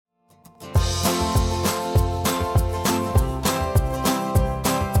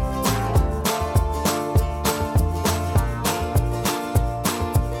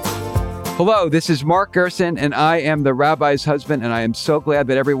Hello, this is Mark Gerson, and I am the Rabbi's Husband, and I am so glad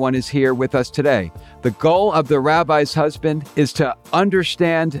that everyone is here with us today. The goal of the Rabbi's Husband is to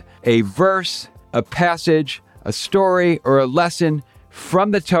understand a verse, a passage, a story, or a lesson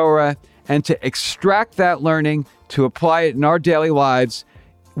from the Torah, and to extract that learning to apply it in our daily lives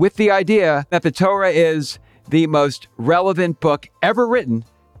with the idea that the Torah is the most relevant book ever written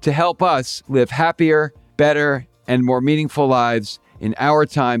to help us live happier, better, and more meaningful lives in our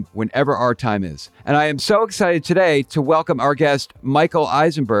time, whenever our time is. And I am so excited today to welcome our guest, Michael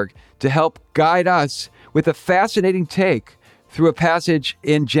Eisenberg, to help guide us with a fascinating take through a passage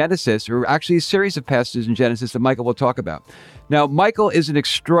in Genesis, or actually a series of passages in Genesis that Michael will talk about. Now, Michael is an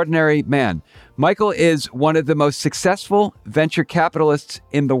extraordinary man. Michael is one of the most successful venture capitalists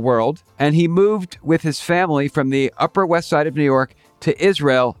in the world, and he moved with his family from the Upper West Side of New York to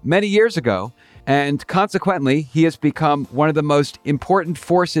Israel many years ago. And consequently, he has become one of the most important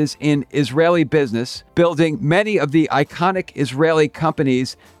forces in Israeli business, building many of the iconic Israeli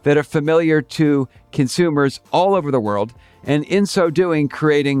companies that are familiar to consumers all over the world, and in so doing,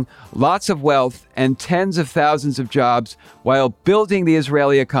 creating lots of wealth and tens of thousands of jobs while building the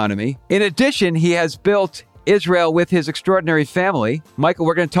Israeli economy. In addition, he has built Israel with his extraordinary family. Michael,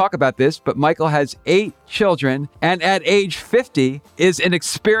 we're going to talk about this, but Michael has 8 children, and at age 50 is an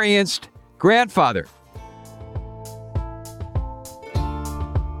experienced grandfather.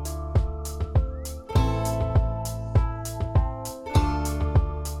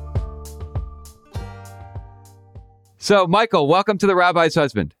 So, Michael, welcome to the Rabbi's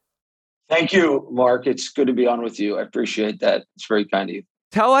Husband. Thank you, Mark. It's good to be on with you. I appreciate that. It's very kind of you.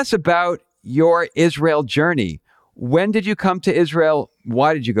 Tell us about your Israel journey. When did you come to Israel?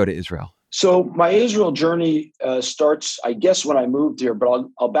 Why did you go to Israel? So my Israel journey starts, I guess, when I moved here, but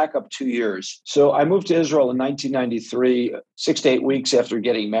I'll back up 2 years. So I moved to Israel in 1993, 6 to 8 weeks after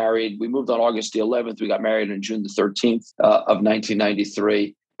getting married. We moved on August the 11th. We got married on June the 13th of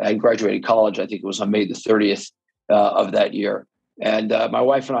 1993. I graduated college. I think it was on May the 30th of that year. And my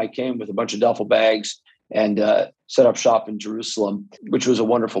wife and I came with a bunch of duffel bags and set up shop in Jerusalem, which was a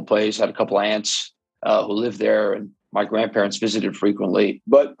wonderful place. I had a couple of aunts who lived there, and my grandparents visited frequently.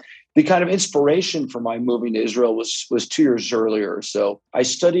 But the kind of inspiration for my moving to Israel was 2 years earlier. So I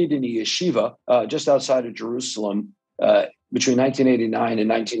studied in a yeshiva just outside of Jerusalem between 1989 and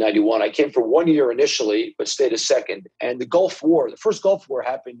 1991. I came for 1 year initially, but stayed a second. And the first Gulf War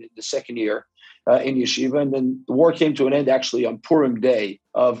happened in the second year in yeshiva. And then the war came to an end actually on Purim Day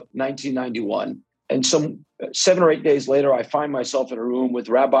of 1991. And some 7 or 8 days later, I find myself in a room with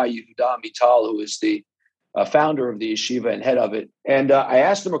Rabbi Yehuda Amital, who is the founder of the yeshiva and head of it. And I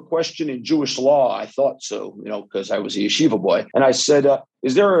asked him a question in Jewish law. I thought so, because I was a yeshiva boy. And I said,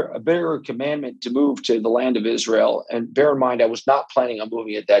 is there a bigger commandment to move to the land of Israel? And bear in mind, I was not planning on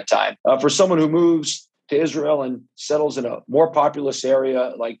moving at that time. For someone who moves to Israel and settles in a more populous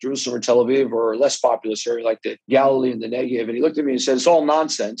area like Jerusalem or Tel Aviv, or a less populous area like the Galilee and the Negev. And he looked at me and said, it's all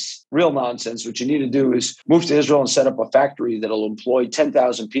nonsense, real nonsense. What you need to do is move to Israel and set up a factory that'll employ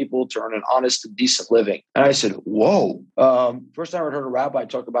 10,000 people to earn an honest and decent living. And I said, whoa. First time I heard a rabbi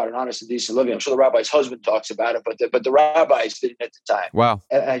talk about an honest and decent living. I'm sure the rabbi's husband talks about it, but the rabbis didn't at the time. Wow.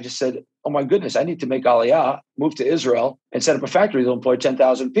 And I just said, oh my goodness, I need to make Aliyah, move to Israel, and set up a factory that'll employ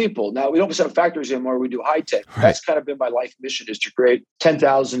 10,000 people. Now, we don't set up factories anymore. We do high tech. Right. That's kind of been my life mission, is to create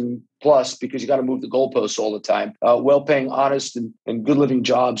 10,000 plus, because you got to move the goalposts all the time. Well-paying, honest, and good living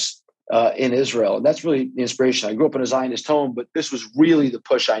jobs in Israel. And that's really the inspiration. I grew up in a Zionist home, but this was really the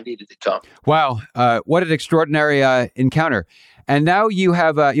push I needed to come. Wow. What an extraordinary encounter. And now you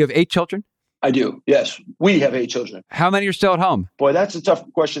have 8 children? I do. Yes. We have 8 children. How many are still at home? Boy, that's a tough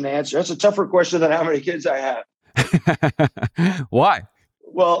question to answer. That's a tougher question than how many kids I have. Why?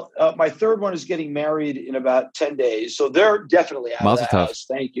 Well, my third one is getting married in about 10 days. So they're definitely out of the house.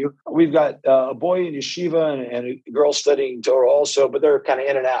 Thank you. We've got a boy in yeshiva and a girl studying Torah also, but they're kind of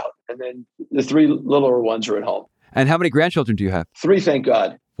in and out. And then the 3 littler ones are at home. And how many grandchildren do you have? 3, thank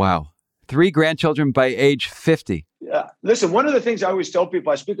God. Wow. 3 grandchildren by age 50. Listen, one of the things I always tell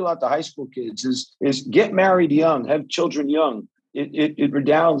people, I speak a lot to high school kids, is get married young, have children young. It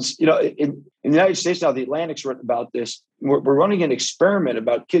redounds, in the United States now, the Atlantic's written about this. We're running an experiment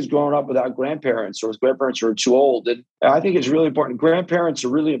about kids growing up without grandparents, or grandparents who are too old. And I think it's really important. Grandparents are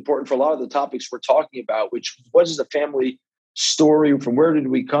really important for a lot of the topics we're talking about, which what is the family story? From where did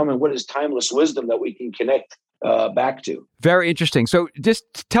we come? And what is timeless wisdom that we can connect back to? Very interesting. So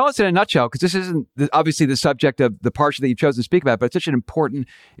just tell us in a nutshell, because this isn't obviously the subject of the parsha that you've chosen to speak about, but it's such an important,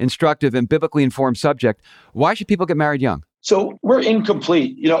 instructive, and biblically informed subject. Why should people get married young? So we're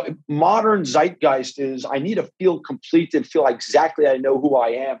incomplete. Modern zeitgeist is I need to feel complete and feel exactly I know who I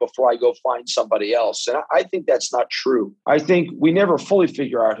am before I go find somebody else. And I think that's not true. I think we never fully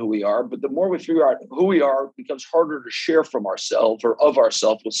figure out who we are, but the more we figure out who we are, it becomes harder to share from ourselves or of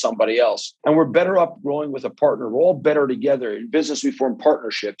ourselves with somebody else. And we're better up growing with a partner. We're all better together. In business, we form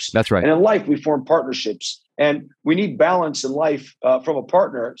partnerships. That's right. And in life, we form partnerships. And we need balance in life from a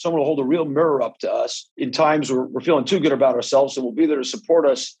partner, someone will hold a real mirror up to us in times where we're feeling too good about ourselves, and will be there to support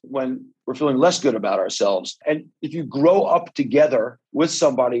us when we're feeling less good about ourselves. And if you grow up together with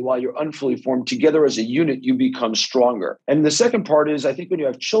somebody while you're unfully formed, together as a unit, you become stronger. And the second part is, I think when you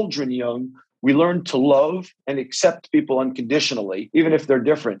have children young, we learn to love and accept people unconditionally, even if they're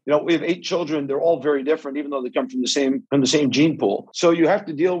different. We have 8 children. They're all very different, even though they come from the same gene pool. So you have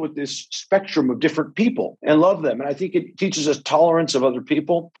to deal with this spectrum of different people and love them. And I think it teaches us tolerance of other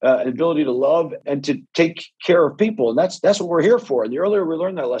people, an ability to love and to take care of people. And that's what we're here for. And the earlier we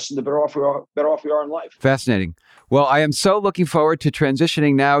learn that lesson, the better off we are in life. Fascinating. Well, I am so looking forward to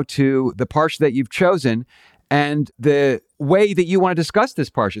transitioning now to the parsha that you've chosen and the way that you want to discuss this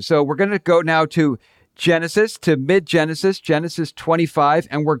parsha. So we're going to go now to Genesis, to mid-Genesis, Genesis 25,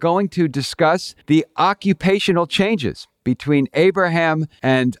 and we're going to discuss the occupational changes between Abraham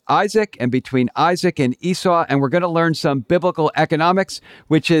and Isaac and between Isaac and Esau. And we're going to learn some biblical economics,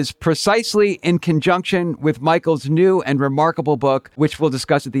 which is precisely in conjunction with Michael's new and remarkable book, which we'll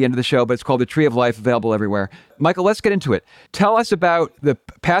discuss at the end of the show, but it's called The Tree of Life, available everywhere. Michael, let's get into it. Tell us about the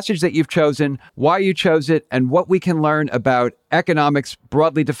passage that you've chosen, why you chose it, and what we can learn about economics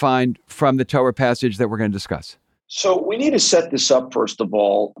broadly defined from the Torah passage that we're going to discuss. So we need to set this up, first of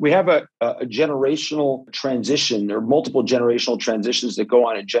all. We have a generational transition. There are multiple generational transitions that go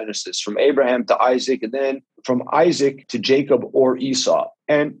on in Genesis, from Abraham to Isaac, and then from Isaac to Jacob or Esau.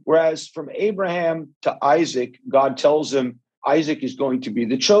 And whereas from Abraham to Isaac, God tells him Isaac is going to be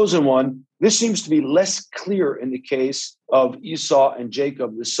the chosen one, this seems to be less clear in the case of Esau and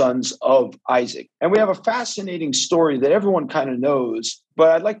Jacob, the sons of Isaac. And we have a fascinating story that everyone kind of knows, but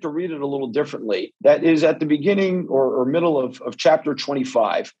I'd like to read it a little differently. That is at the beginning or middle of chapter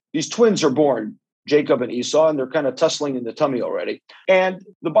 25. These twins are born, Jacob and Esau, and they're kind of tussling in the tummy already. And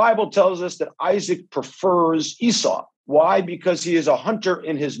the Bible tells us that Isaac prefers Esau. Why? Because he is a hunter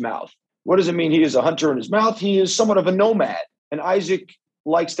in his mouth. What does it mean he is a hunter in his mouth? He is somewhat of a nomad, and Isaac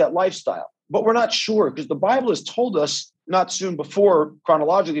likes that lifestyle. But we're not sure, because the Bible has told us not soon before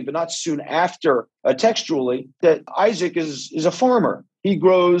chronologically, but not soon after textually, that Isaac is a farmer. He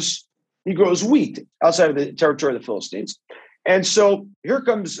grows wheat outside of the territory of the Philistines. And so here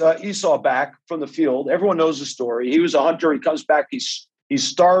comes Esau back from the field. Everyone knows the story. He was a hunter. He comes back. He's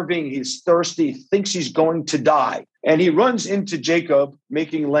starving. He's thirsty. He thinks he's going to die. And he runs into Jacob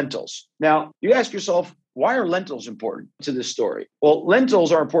making lentils. Now, you ask yourself, why are lentils important to this story? Well,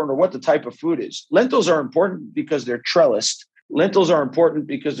 lentils are important, or what the type of food is. Lentils are important because they're trellised. Lentils are important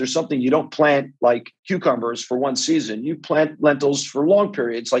because there's something you don't plant like cucumbers for one season. You plant lentils for long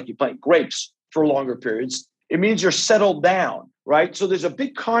periods, like you plant grapes for longer periods. It means you're settled down, right? So there's a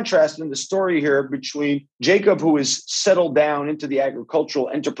big contrast in the story here between Jacob, who is settled down into the agricultural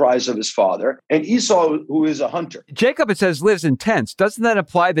enterprise of his father, and Esau, who is a hunter. Jacob, it says, lives in tents. Doesn't that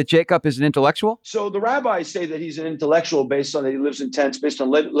imply that Jacob is an intellectual? So the rabbis say that he's an intellectual based on that he lives in tents, based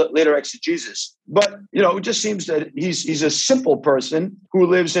on later exegesis. But, it just seems that he's a simple person who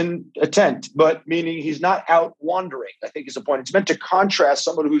lives in a tent, but meaning he's not out wandering, I think is the point. It's meant to contrast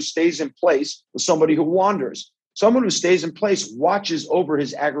someone who stays in place with somebody who wanders. Someone who stays in place watches over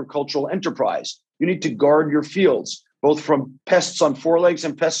his agricultural enterprise. You need to guard your fields, both from pests on 4 legs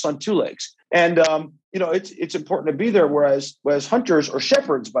and pests on 2 legs. And, it's important to be there, whereas hunters, or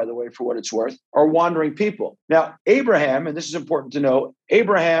shepherds, by the way, for what it's worth, are wandering people. Now, Abraham, and this is important to know,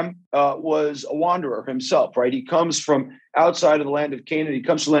 Abraham was a wanderer himself, right? He comes from outside of the land of Canaan. He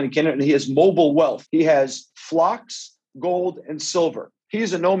comes to the land of Canaan, and he has mobile wealth. He has flocks, gold, and silver. He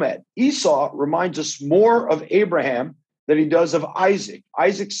is a nomad. Esau reminds us more of Abraham than he does of Isaac.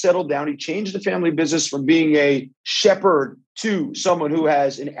 Isaac settled down. He changed the family business from being a shepherd to someone who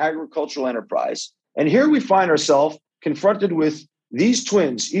has an agricultural enterprise. And here we find ourselves confronted with these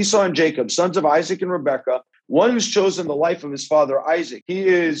twins, Esau and Jacob, sons of Isaac and Rebekah, one who's chosen the life of his father, Isaac. He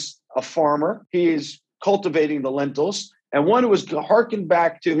is a farmer. He is cultivating the lentils. And one who has hearkened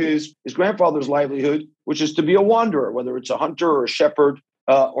back to his grandfather's livelihood, which is to be a wanderer, whether it's a hunter or a shepherd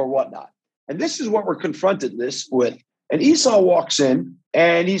or whatnot. And this is what we're confronted with. And Esau walks in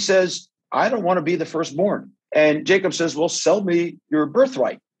and he says, I don't want to be the firstborn. And Jacob says, well, sell me your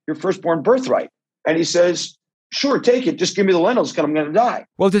birthright, your firstborn birthright. And he says, sure, take it. Just give me the lentils because I'm going to die.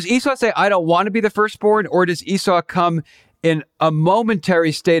 Well, does Esau say, I don't want to be the firstborn, or does Esau come in a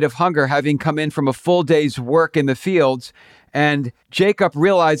momentary state of hunger, having come in from a full day's work in the fields. And Jacob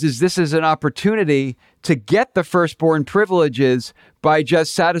realizes this is an opportunity to get the firstborn privileges by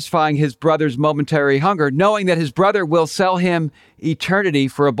just satisfying his brother's momentary hunger, knowing that his brother will sell him eternity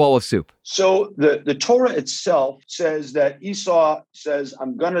for a bowl of soup. So the Torah itself says that Esau says,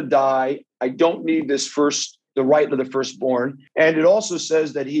 I'm going to die. I don't need the right of the firstborn. And it also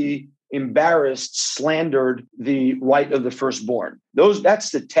says that he embarrassed, slandered the right of the firstborn.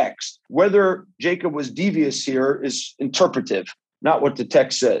 That's the text. Whether Jacob was devious here is interpretive, not what the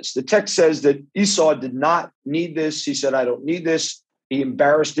text says. The text says that Esau did not need this. He said, I don't need this. He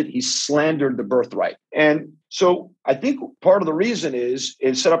embarrassed it. He slandered the birthright. And so I think part of the reason is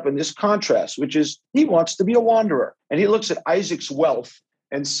set up in this contrast, which is he wants to be a wanderer. And he looks at Isaac's wealth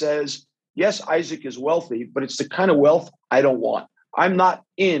and says, yes, Isaac is wealthy, but it's the kind of wealth I don't want. I'm not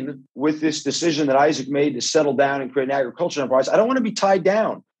in with this decision that Isaac made to settle down and create an agricultural enterprise. I don't want to be tied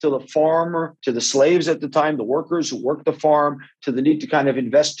down to the farmer, to the slaves at the time, the workers who worked the farm, to the need to kind of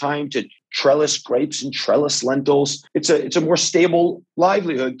invest time to trellis grapes and trellis lentils. It's a more stable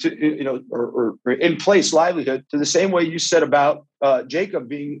livelihood or in place livelihood, to the same way you said about Jacob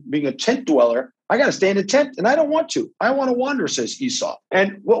being a tent dweller. I got to stay in a tent and I don't want to. I want to wander, says Esau.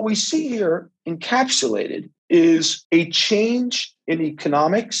 And what we see here encapsulated is a change in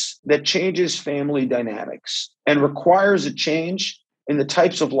economics that changes family dynamics and requires a change in the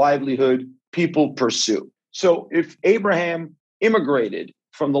types of livelihood people pursue. So if Abraham immigrated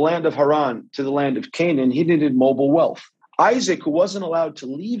from the land of Haran to the land of Canaan, he needed mobile wealth. Isaac, who wasn't allowed to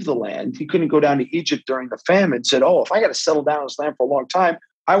leave the land, he couldn't go down to Egypt during the famine, said, if I got to settle down in this land for a long time,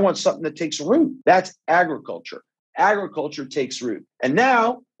 I want something that takes root. That's agriculture. Agriculture takes root. And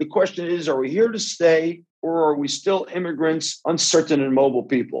now the question is, are we here to stay, or are we still immigrants, uncertain and mobile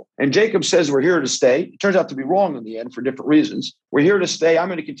people? And Jacob says we're here to stay. It turns out to be wrong in the end for different reasons. We're here to stay. I'm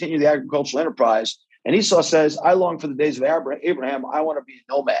going to continue the agricultural enterprise. And Esau says, I long for the days of Abraham. I want to be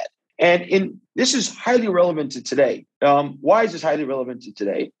a nomad. And this is highly relevant to today. Why is this highly relevant to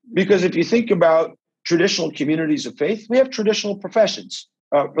today? Because if you think about traditional communities of faith, we have traditional professions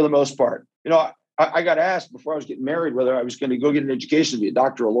for the most part. I got asked before I was getting married whether I was going to go get an education to be a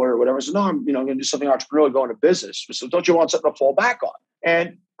doctor or a lawyer or whatever. I said, no, I'm going to do something entrepreneurial, go into business. So don't you want something to fall back on?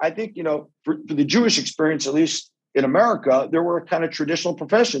 And I think, for the Jewish experience, at least in America, there were kind of traditional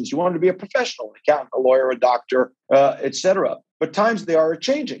professions. You wanted to be a professional, an accountant, a lawyer, a doctor, et cetera. But times they are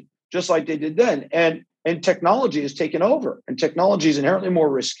changing, just like they did then. And technology has taken over, and technology is inherently more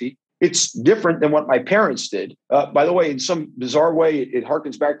risky. It's different than what my parents did. By the way, in some bizarre way, it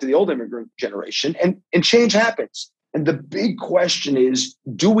harkens back to the old immigrant generation, and change happens. And the big question is,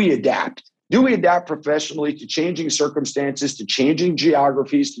 do we adapt? Do we adapt professionally to changing circumstances, to changing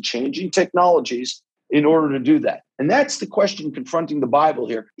geographies, to changing technologies in order to do that? And that's the question confronting the Bible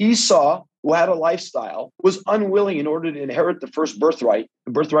here. Esau, who had a lifestyle, was unwilling, in order to inherit the first birthright,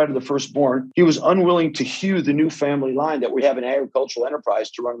 the birthright of the firstborn, he was unwilling to hew the new family line that we have an agricultural enterprise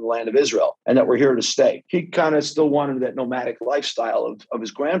to run in the land of Israel and that we're here to stay. He kind of still wanted that nomadic lifestyle of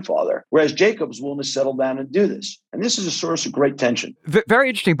his grandfather, whereas Jacob was willing to settle down and do this. And this is a source of great tension. Very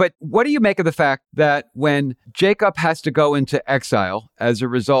interesting. But what do you make of the fact that when Jacob has to go into exile as a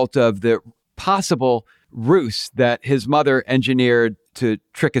result of the possible ruse that his mother engineered to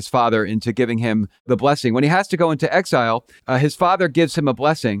trick his father into giving him the blessing, when he has to go into exile, his father gives him a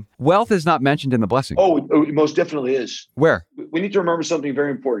blessing. Wealth is not mentioned in the blessing. Oh, it most definitely is. Where? We need to remember something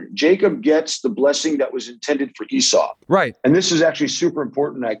very important. Jacob gets the blessing that was intended for Esau. Right. And this is actually super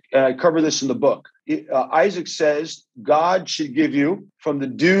important. I cover this in the book. Isaac says, God should give you from the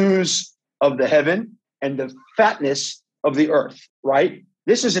dews of the heaven and the fatness of the earth, right?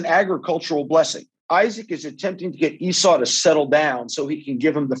 This is an agricultural blessing. Isaac is attempting to get Esau to settle down so he can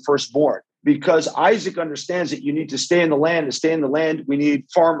give him the firstborn, because Isaac understands that you need to stay in the land. To stay in the land, we need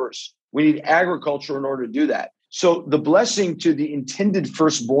farmers. We need agriculture in order to do that. So the blessing to the intended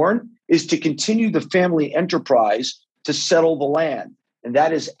firstborn is to continue the family enterprise to settle the land. And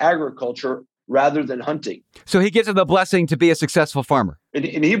that is agriculture rather than hunting. So he gives him the blessing to be a successful farmer.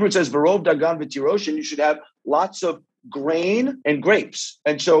 In Hebrew, it says, V'rov dagan v'tiroshin, you should have lots of grain and grapes.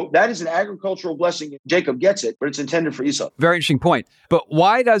 And so that is an agricultural blessing. Jacob gets it, but it's intended for Esau. Very interesting point. But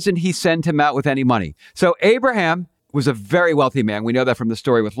why doesn't he send him out with any money? So Abraham was a very wealthy man. We know that from the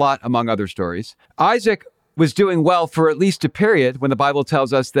story with Lot, among other stories. Isaac was doing well for at least a period when the Bible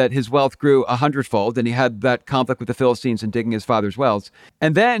tells us that his wealth grew 100-fold, and he had that conflict with the Philistines and digging his father's wells.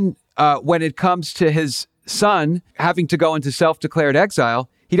 And then when it comes to his son having to go into self-declared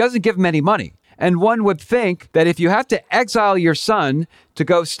exile, he doesn't give him any money. And one would think that if you have to exile your son to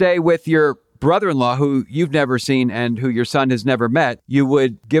go stay with your brother-in-law who you've never seen and who your son has never met, you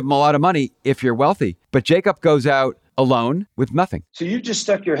would give him a lot of money if you're wealthy. But Jacob goes out alone with nothing. So you just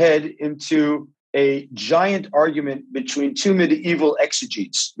stuck your head into a giant argument between two medieval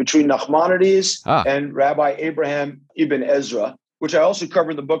exegetes, between Nachmanides and Rabbi Abraham ibn Ezra, which I also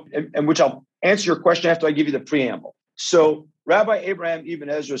cover in the book, and which I'll answer your question after I give you the preamble. So Rabbi Abraham ibn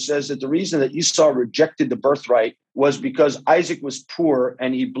Ezra says that the reason that Esau rejected the birthright was because Isaac was poor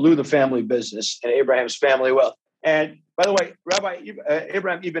and he blew the family business and Abraham's family wealth. And by the way, Rabbi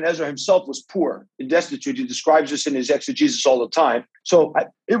Abraham ibn Ezra himself was poor and destitute. He describes this in his exegesis all the time. So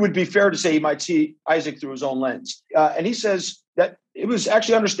it would be fair to say he might see Isaac through his own lens. And he says that it was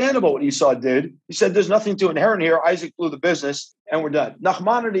actually understandable what Esau did. He said, there's nothing to inherit here. Isaac blew the business and we're done.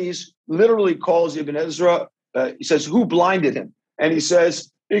 Nachmanides literally calls Ibn Ezra, he says, who blinded him? And he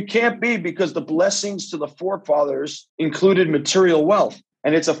says, it can't be because the blessings to the forefathers included material wealth.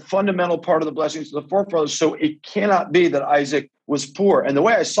 And it's a fundamental part of the blessings to the forefathers. So it cannot be that Isaac was poor. And the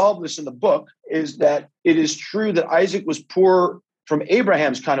way I solve this in the book is that it is true that Isaac was poor from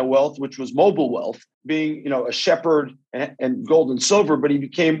Abraham's kind of wealth, which was mobile wealth, being, a shepherd and gold and silver, but he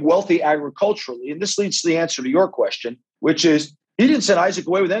became wealthy agriculturally. And this leads to the answer to your question, which is he didn't send Isaac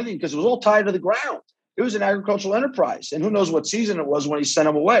away with anything because it was all tied to the ground. It was an agricultural enterprise. And who knows what season it was when he sent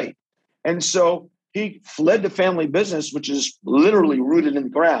him away. And so he fled the family business, which is literally rooted in the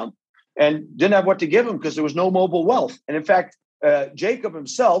ground, and didn't have what to give him because there was no mobile wealth. And in fact, Jacob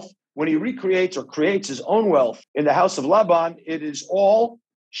himself, when he recreates or creates his own wealth in the house of Laban, it is all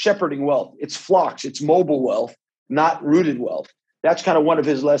shepherding wealth. It's flocks, it's mobile wealth, not rooted wealth. That's kind of one of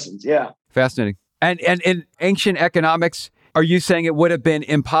his lessons. Yeah. Fascinating. And in ancient economics, are you saying it would have been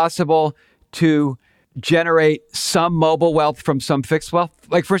impossible to generate some mobile wealth from some fixed wealth?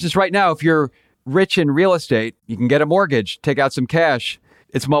 Like, for instance, right now, if you're rich in real estate, you can get a mortgage, take out some cash.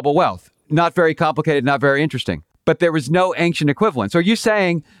 It's mobile wealth. Not very complicated, not very interesting. But there was no ancient equivalent. So are you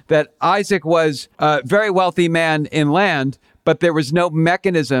saying that Isaac was a very wealthy man in land, but there was no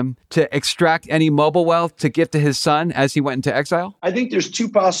mechanism to extract any mobile wealth to give to his son as he went into exile? I think there's two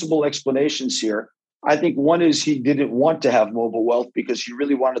possible explanations here. I think one is he didn't want to have mobile wealth because he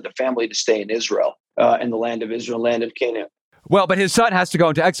really wanted the family to stay in Israel, in the land of Israel, land of Canaan. Well, but his son has to go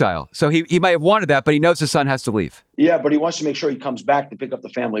into exile. So he might have wanted that, but he knows his son has to leave. Yeah, but he wants to make sure he comes back to pick up the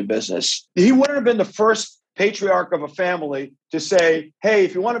family business. He wouldn't have been the first patriarch of a family to say, hey,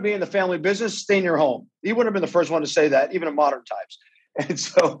 if you want to be in the family business, stay in your home. He wouldn't have been the first one to say that, even in modern times. And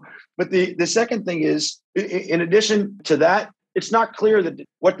so, but the second thing is, in addition to that, it's not clear that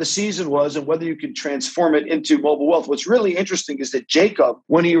what the season was and whether you can transform it into mobile wealth. What's really interesting is that Jacob,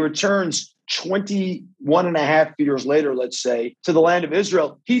 when he returns 21 and a half years later, let's say, to the land of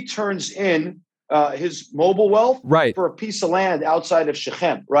Israel, he turns in his mobile wealth for a piece of land outside of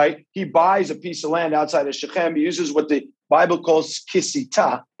Shechem, right? He buys a piece of land outside of Shechem. He uses what the Bible calls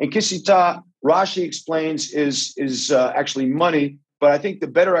kisita. And kisita, Rashi explains, is actually money. But I think the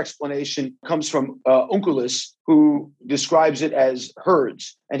better explanation comes from Onkelos, who describes it as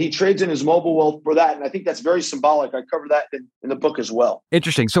herds. And he trades in his mobile wealth for that. And I think that's very symbolic. I cover that in the book as well.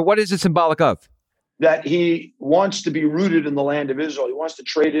 Interesting. So what is it symbolic of? That he wants to be rooted in the land of Israel. He wants to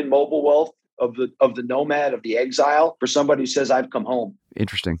trade in mobile wealth of the nomad, of the exile, for somebody who says, I've come home.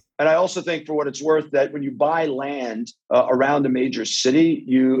 Interesting. And I also think, for what it's worth, that when you buy land around a major city,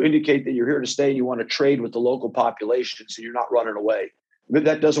 you indicate that you're here to stay and you want to trade with the local population, so you're not running away. But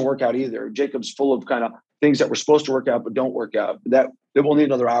that doesn't work out either. Jacob's full of kind of things that were supposed to work out but don't work out. That we'll need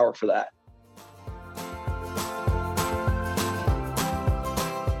another hour for that.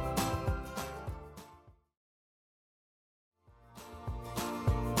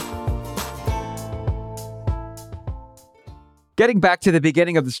 Getting back to the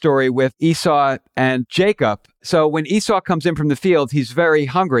beginning of the story with Esau and Jacob. So when Esau comes in from the field, he's very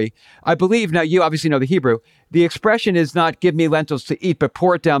hungry. I believe, now you obviously know the Hebrew, the expression is not give me lentils to eat, but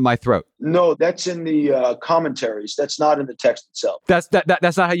pour it down my throat. No, that's in the commentaries. That's not in the text itself. That's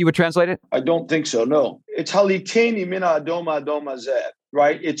not how you would translate it? I don't think so, no. It's haliteni mina adoma adoma zeh.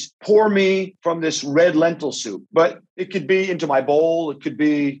 Right? It's pour me from this red lentil soup, but it could be into my bowl. It could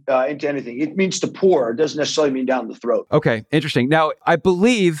be into anything. It means to pour. It doesn't necessarily mean down the throat. Okay, interesting. Now, I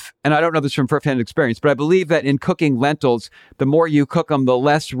believe, and I don't know this from firsthand experience, but I believe that in cooking lentils, the more you cook them, the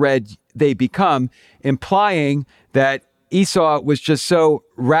less red they become, implying that Esau was just so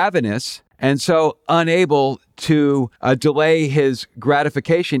ravenous and so unable to delay his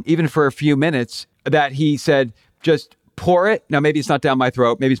gratification, even for a few minutes, that he said, just pour it. Now, maybe it's not down my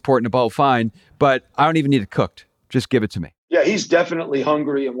throat. Maybe it's pour it in a bowl, fine. But I don't even need it cooked. Just give it to me. Yeah, he's definitely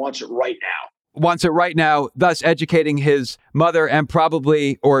hungry and wants it right now. wants it right now, thus educating his mother and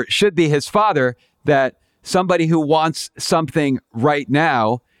probably, or should be his father, that somebody who wants something right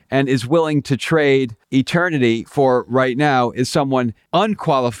now and is willing to trade eternity for right now is someone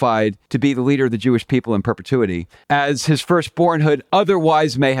unqualified to be the leader of the Jewish people in perpetuity, as his firstbornhood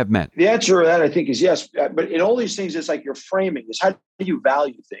otherwise may have meant. The answer to that, I think, is yes. But in all these things, it's like your framing is how do you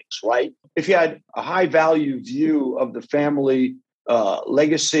value things, right? If you had a high value view of the family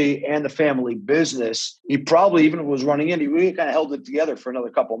legacy and the family business, he probably, even if it was running in, he really kind of held it together for another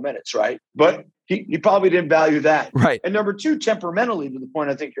couple of minutes, right? But he probably didn't value that. Right. And number two, temperamentally, to the point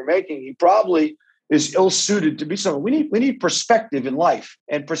I think you're making, he probably is ill-suited to be someone. We need perspective in life.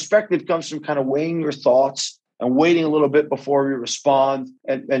 And perspective comes from kind of weighing your thoughts and waiting a little bit before you respond.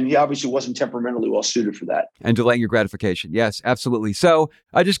 And he obviously wasn't temperamentally well-suited for that. And delaying your gratification. Yes, absolutely. So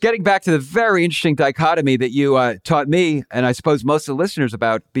just getting back to the very interesting dichotomy that you taught me, and I suppose most of the listeners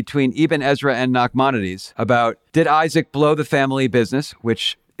about, between Ibn Ezra and Nachmanides, about did Isaac blow the family business,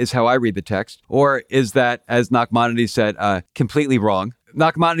 which is how I read the text, or is that, as Nachmanides said, completely wrong?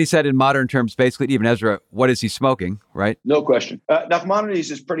 Nachmanides said in modern terms, basically, Ibn Ezra, what is he smoking, right? No question. Nachmanides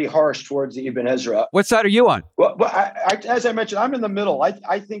is pretty harsh towards the Ibn Ezra. What side are you on? Well, as I mentioned, I'm in the middle.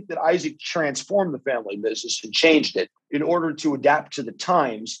 I think that Isaac transformed the family business and changed it in order to adapt to the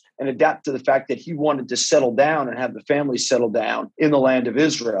times and adapt to the fact that he wanted to settle down and have the family settle down in the land of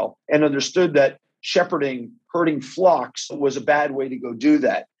Israel, and understood that herding flocks was a bad way to go do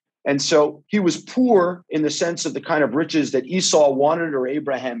that. And so he was poor in the sense of the kind of riches that Esau wanted or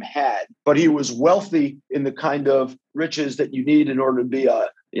Abraham had, but he was wealthy in the kind of riches that you need in order to be a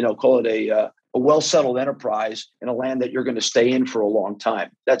well-settled enterprise in a land that you're going to stay in for a long time.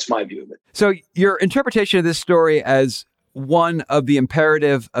 That's my view of it. So your interpretation of this story as one of the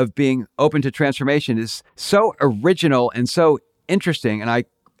imperative of being open to transformation is so original and so interesting. And I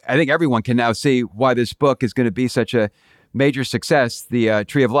think everyone can now see why this book is going to be such a major success, The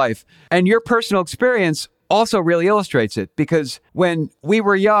Tree of Life. And your personal experience also really illustrates it, because when we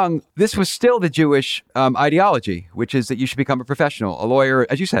were young, this was still the Jewish ideology, which is that you should become a professional, a lawyer,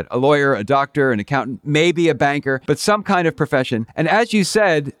 as you said, a lawyer, a doctor, an accountant, maybe a banker, but some kind of profession. And as you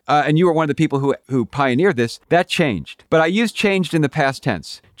said, and you were one of the people who pioneered this, that changed. But I use changed in the past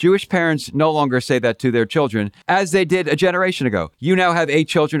tense. Jewish parents no longer say that to their children as they did a generation ago. You now have 8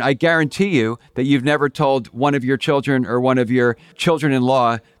 children. I guarantee you that you've never told one of your children or one of your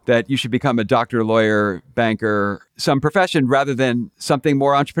children-in-law that you should become a doctor, lawyer, banker, some profession rather than something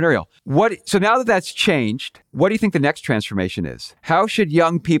more entrepreneurial. So now that that's changed, what do you think the next transformation is? How should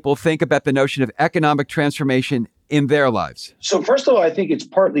young people think about the notion of economic transformation in their lives? So first of all, I think it's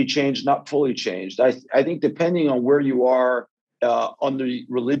partly changed, not fully changed. I think depending on where you are on the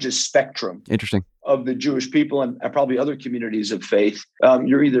religious spectrum of the Jewish people and probably other communities of faith,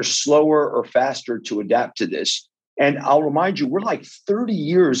 you're either slower or faster to adapt to this. And I'll remind you, we're like 30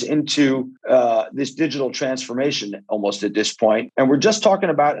 years into this digital transformation almost at this point. And we're just talking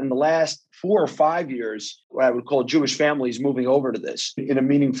about in the last 4 or 5 years, what I would call Jewish families moving over to this in a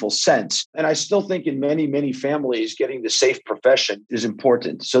meaningful sense. And I still think in many, many families, getting the safe profession is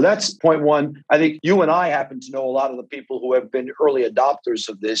important. So that's point one. I think you and I happen to know a lot of the people who have been early adopters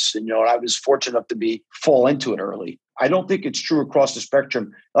of this. And, I was fortunate enough to fall into it early. I don't think it's true across the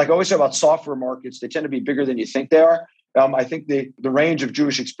spectrum. Like I always say about software markets, they tend to be bigger than you think they are. I think the range of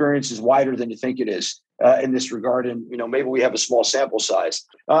Jewish experience is wider than you think it is in this regard. And, maybe we have a small sample size.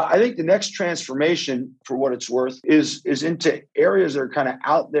 I think the next transformation, for what it's worth, is into areas that are kind of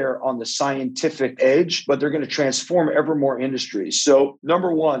out there on the scientific edge, but they're going to transform ever more industries. So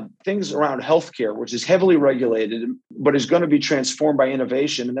number one, things around healthcare, which is heavily regulated, but is going to be transformed by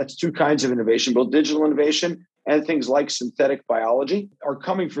innovation. And that's 2 kinds of innovation, both digital innovation and things like synthetic biology are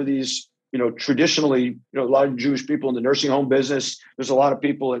coming for these. Traditionally, a lot of Jewish people in the nursing home business. There's a lot of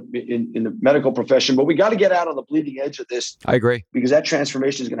people in the medical profession, but we got to get out on the bleeding edge of this. I agree. Because that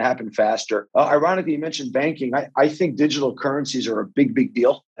transformation is going to happen faster. Ironically, you mentioned banking. I think digital currencies are a big, big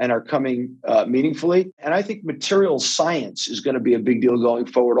deal and are coming meaningfully. And I think material science is going to be a big deal going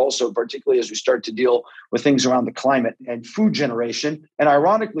forward also, particularly as we start to deal with things around the climate and food generation. And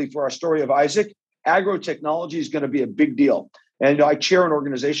ironically, for our story of Isaac, agrotechnology is going to be a big deal. And I chair an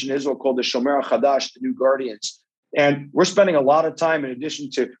organization in Israel called the Shomer HaChadash, the New Guardians. And we're spending a lot of time, in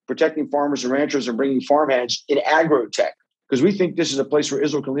addition to protecting farmers and ranchers and bringing farmhands, in agrotech, because we think this is a place where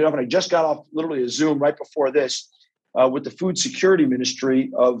Israel can lead off. And I just got off literally a Zoom right before this with the Food Security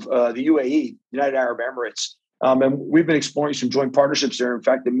Ministry of the UAE, United Arab Emirates. And we've been exploring some joint partnerships there. In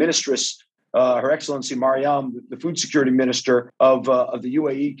fact, the ministress Her Excellency Mariam, the food security minister of the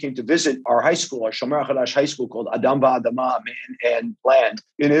UAE, came to visit our high school, our Shomer Chadash high school called Adam Va'adama, Man and Land,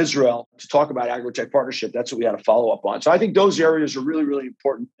 in Israel to talk about agri-tech partnership. That's what we had to follow up on. So I think those areas are really, really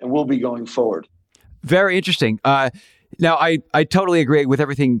important and will be going forward. Very interesting. Now, I totally agree with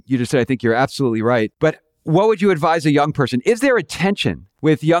everything you just said. I think you're absolutely right. But what would you advise a young person? Is there a tension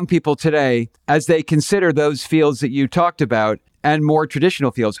with young people today as they consider those fields that you talked about and more traditional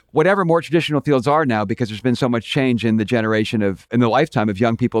fields, whatever more traditional fields are now, because there's been so much change in the lifetime of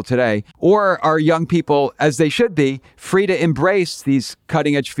young people today? Or are young people, as they should be, free to embrace these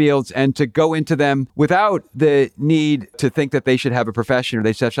cutting edge fields and to go into them without the need to think that they should have a profession or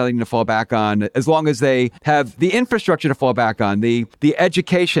they should have something to fall back on, as long as they have the infrastructure to fall back on, the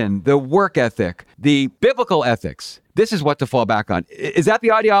education, the work ethic, the biblical ethics? This is what to fall back on. Is that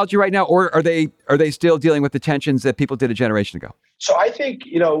the ideology right now, or are they still dealing with the tensions that people did a generation ago? So I think,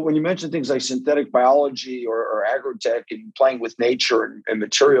 when you mention things like synthetic biology or agri-tech and playing with nature and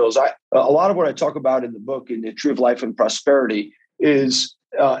materials, a lot of what I talk about in the book, in The Tree of Life and Prosperity, is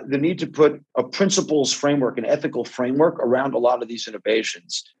the need to put a principles framework, an ethical framework around a lot of these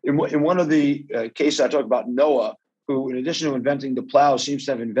innovations. In one of the cases I talk about, Noah, who, in addition to inventing the plow, seems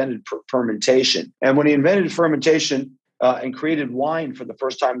to have invented fermentation. And when he invented fermentation and created wine for the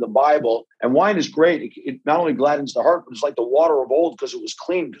first time in the Bible, and wine is great. It not only gladdens the heart, but it's like the water of old because it was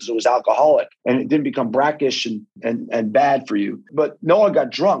clean, because it was alcoholic, and it didn't become brackish and bad for you. But Noah got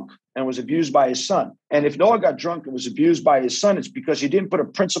drunk and was abused by his son. And if Noah got drunk and was abused by his son, it's because he didn't put a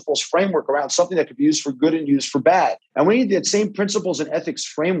principles framework around something that could be used for good and used for bad. And we need that same principles and ethics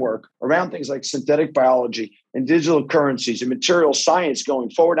framework around things like synthetic biology and digital currencies and material science going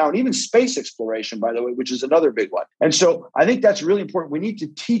forward now, and even space exploration, by the way, which is another big one. And so I think that's really important. We need to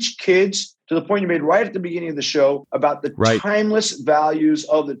teach kids, to the point you made right at the beginning of the show, about the timeless values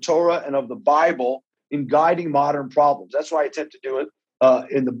of the Torah and of the Bible in guiding modern problems. That's why I attempt to do it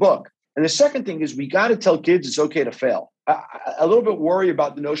in the book. And the second thing is we got to tell kids it's okay to fail. A little bit worry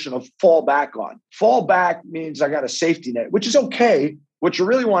about the notion of fall back on. Fall back means I got a safety net, which is okay. What you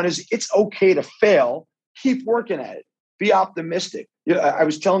really want is it's okay to fail. Keep working at it. Be optimistic. I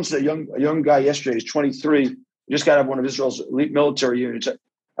was telling a young guy yesterday, he's 23, he just got out of one of Israel's elite military units.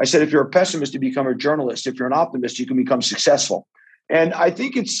 I said, if you're a pessimist, you become a journalist. If you're an optimist, you can become successful. And I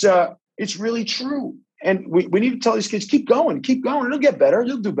think it's really true. And we need to tell these kids, keep going. It'll get better.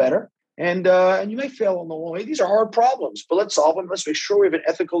 You'll do better. And you may fail on the way. These are hard problems, but let's solve them. Let's make sure we have an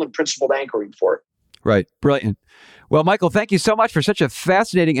ethical and principled anchoring for it. Right. Brilliant. Well, Michael, thank you so much for such a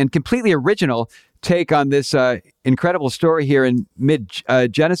fascinating and completely original take on this incredible story here in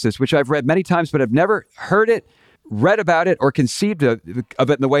mid-Genesis, which I've read many times, but I've never heard it, read about it, or conceived of it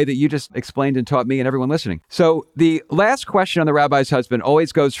in the way that you just explained and taught me and everyone listening. So the last question on The Rabbi's Husband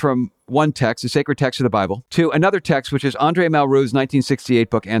always goes from one text, the sacred text of the Bible, to another text, which is Andre Malraux's 1968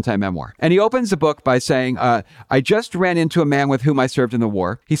 book, Anti-Memoir. And he opens the book by saying, I just ran into a man with whom I served in the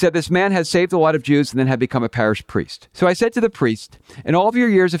war. He said, this man has saved a lot of Jews and then had become a parish priest. So I said to the priest, in all of your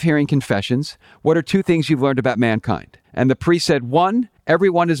years of hearing confessions, what are two things you've learned about mankind? And the priest said, one,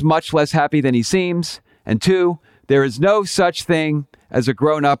 everyone is much less happy than he seems. And two, there is no such thing as a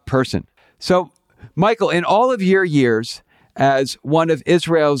grown-up person. So, Michael, in all of your years as one of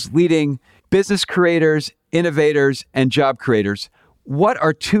Israel's leading business creators, innovators, and job creators, what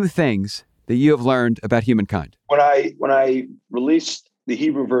are two things that you have learned about humankind? When I released the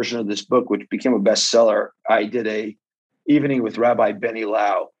Hebrew version of this book, which became a bestseller, I did a evening with Rabbi Benny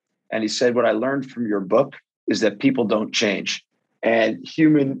Lau, and he said, what I learned from your book is that people don't change. And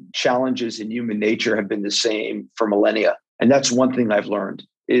human challenges and human nature have been the same for millennia. And that's one thing I've learned,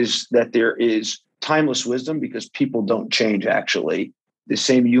 is that there is timeless wisdom because people don't change, actually. The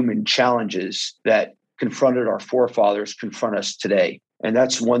same human challenges that confronted our forefathers confront us today. And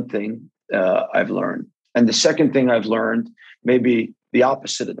that's one thing I've learned. And the second thing I've learned, maybe the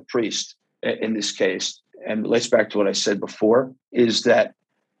opposite of the priest in this case, and relates back to what I said before, is that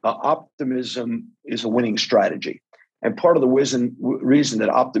optimism is a winning strategy. And part of the reason that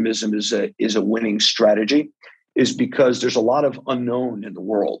optimism is a winning strategy is because there's a lot of unknown in the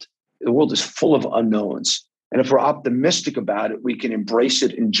world. The world is full of unknowns. And if we're optimistic about it, we can embrace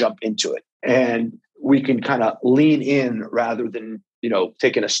it and jump into it. And we can kind of lean in rather than,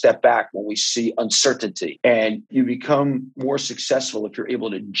 taking a step back when we see uncertainty. And you become more successful if you're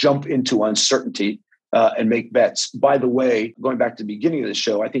able to jump into uncertainty and make bets. By the way, going back to the beginning of the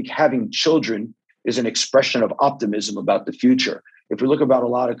show, I think having children is an expression of optimism about the future. If we look about a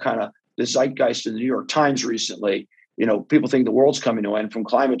lot of kind of the zeitgeist in the New York Times recently, people think the world's coming to an end from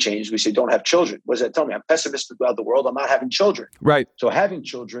climate change. We say, don't have children. What does that tell me? I'm pessimistic about the world. I'm not having children. Right. So having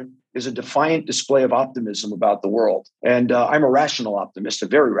children is a defiant display of optimism about the world. And I'm a rational optimist, a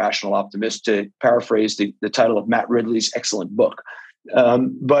very rational optimist, to paraphrase the title of Matt Ridley's excellent book.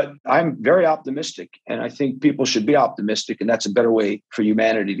 But I'm very optimistic, and I think people should be optimistic, and that's a better way for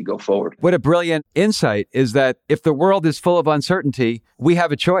humanity to go forward. What a brilliant insight is that if the world is full of uncertainty, we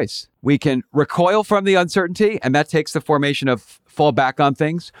have a choice. We can recoil from the uncertainty, and that takes the formation of fall back on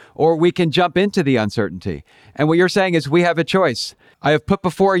things, or we can jump into the uncertainty. And what you're saying is we have a choice. I have put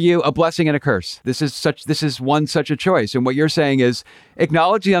before you a blessing and a curse. This is one such a choice. And what you're saying is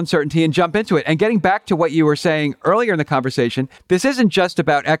acknowledge the uncertainty and jump into it. And getting back to what you were saying earlier in the conversation, this isn't just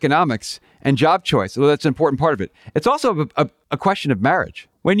about economics and job choice, although that's an important part of it. It's also a question of marriage.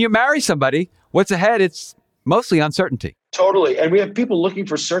 When you marry somebody, what's ahead? It's mostly uncertainty. Totally. And we have people looking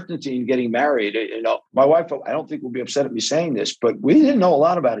for certainty in getting married. My wife, I don't think will be upset at me saying this, but we didn't know a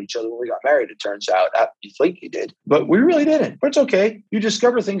lot about each other when we got married, it turns out. You think you did, but we really didn't. But it's okay. You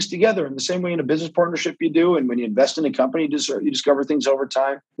discover things together in the same way in a business partnership you do. And when you invest in a company, you discover things over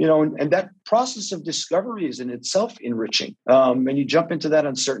time, and that process of discovery is in itself enriching. And you jump into that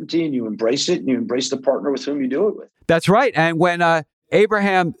uncertainty and you embrace it, and you embrace the partner with whom you do it with. That's right. And when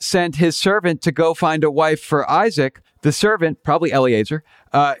Abraham sent his servant to go find a wife for Isaac, the servant, probably Eliezer,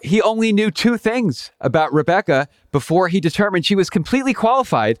 he only knew two things about Rebekah before he determined she was completely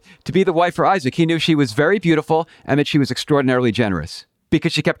qualified to be the wife for Isaac. He knew she was very beautiful and that she was extraordinarily generous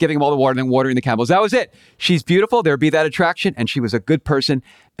because she kept giving him all the water and watering the camels. That was it. She's beautiful. There'd be that attraction, and she was a good person,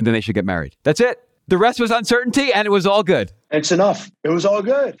 and then they should get married. That's it. The rest was uncertainty, and it was all good. It's enough. It was all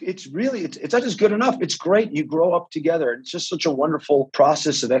good. It's not just good enough. It's great. You grow up together. It's just such a wonderful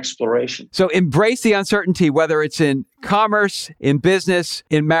process of exploration. So embrace the uncertainty, whether it's in commerce, in business,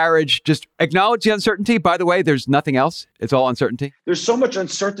 in marriage. Just acknowledge the uncertainty. By the way, there's nothing else. It's all uncertainty. There's so much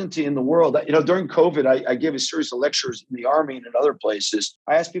uncertainty in the world. During COVID, I gave a series of lectures in the Army and in other places.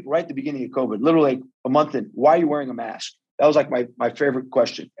 I asked people right at the beginning of COVID, literally like a month in, why are you wearing a mask? That was like my favorite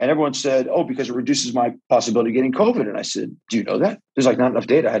question. And everyone said, because it reduces my possibility of getting COVID. And I said, do you know that? There's like not enough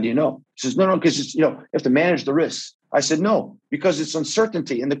data. How do you know? He says, no, because it's, you have to manage the risks. I said, no, because it's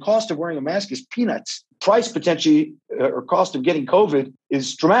uncertainty. And the cost of wearing a mask is peanuts. Price potentially or cost of getting COVID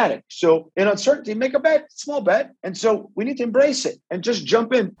is dramatic. So in uncertainty, make a bet, small bet. And so we need to embrace it and just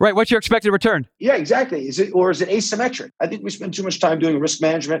jump in. Right. What's your expected return? Yeah, exactly. Is it asymmetric? I think we spend too much time doing risk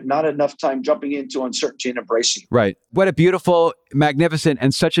management, not enough time jumping into uncertainty and embracing. Right. What a beautiful, magnificent,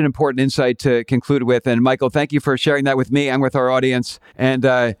 and such an important insight to conclude with. And Michael, thank you for sharing that with me and with our audience. And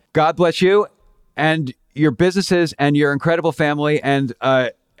God bless you and your businesses and your incredible family. And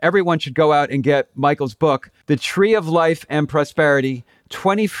everyone should go out and get Michael's book, The Tree of Life and Prosperity,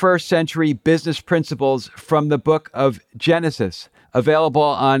 21st Century Business Principles from the Book of Genesis, available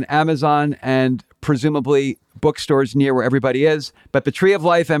on Amazon and presumably bookstores near where everybody is. But The Tree of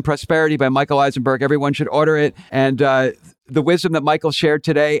Life and Prosperity by Michael Eisenberg, everyone should order it. And the wisdom that Michael shared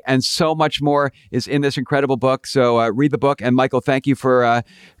today and so much more is in this incredible book. So read the book. And Michael, thank you for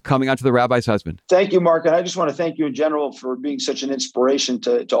coming onto The Rabbi's Husband. Thank you, Mark. And I just want to thank you in general for being such an inspiration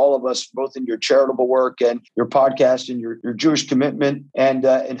to all of us, both in your charitable work and your podcast and your Jewish commitment and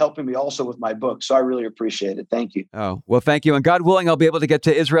helping me also with my book. So I really appreciate it. Thank you. Oh, well, thank you. And God willing, I'll be able to get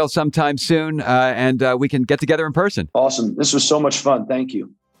to Israel sometime soon and we can get together in person. Awesome. This was so much fun. Thank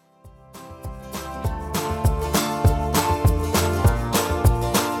you.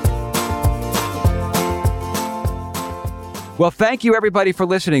 Well, thank you, everybody, for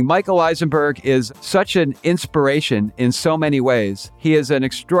listening. Michael Eisenberg is such an inspiration in so many ways. He is an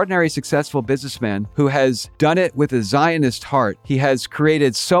extraordinary successful businessman who has done it with a Zionist heart. He has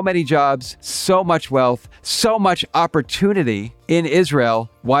created so many jobs, so much wealth, so much opportunity in Israel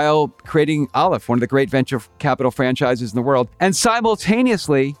while creating Aleph, one of the great venture capital franchises in the world. And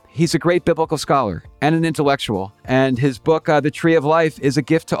simultaneously, he's a great biblical scholar and an intellectual. And his book, The Tree of Life, is a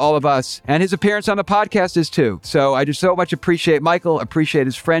gift to all of us. And his appearance on the podcast is too. So I just so much appreciate Michael, appreciate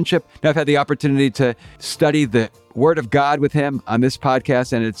his friendship. Now I've had the opportunity to study the Word of God with him on this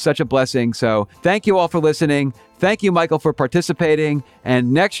podcast, and it's such a blessing. So thank you all for listening. Thank you, Michael, for participating.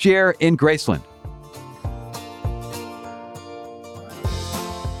 And next year in Graceland.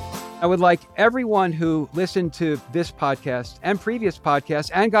 I would like everyone who listened to this podcast and previous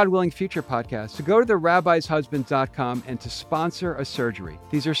podcasts and God willing future podcasts to go to therabbishusband.com and to sponsor a surgery.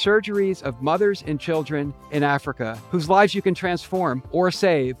 These are surgeries of mothers and children in Africa whose lives you can transform or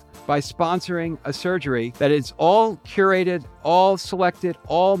save by sponsoring a surgery that is all curated, all selected,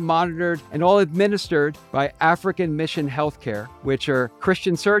 all monitored, and all administered by African Mission Healthcare, which are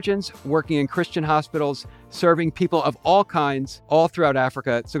Christian surgeons working in Christian hospitals serving people of all kinds all throughout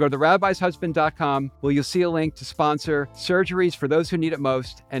Africa. So go to therabbishusband.com where you'll see a link to sponsor surgeries for those who need it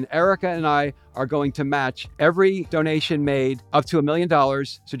most. And Erica and I are going to match every donation made up to $1 million.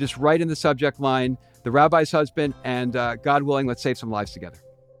 So just write in the subject line, The Rabbi's Husband, and God willing, let's save some lives together.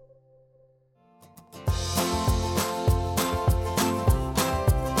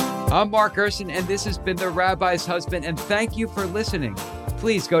 I'm Mark Gerson, and this has been The Rabbi's Husband, and thank you for listening.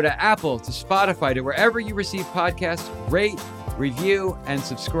 Please go to Apple, to Spotify, to wherever you receive podcasts, rate, review, and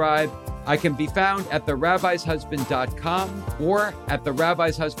subscribe. I can be found at therabbishusband.com or at The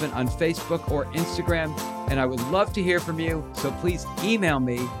Rabbi's Husband on Facebook or Instagram, and I would love to hear from you, so please email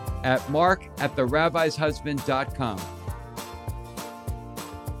me at mark@therabbishusband.com.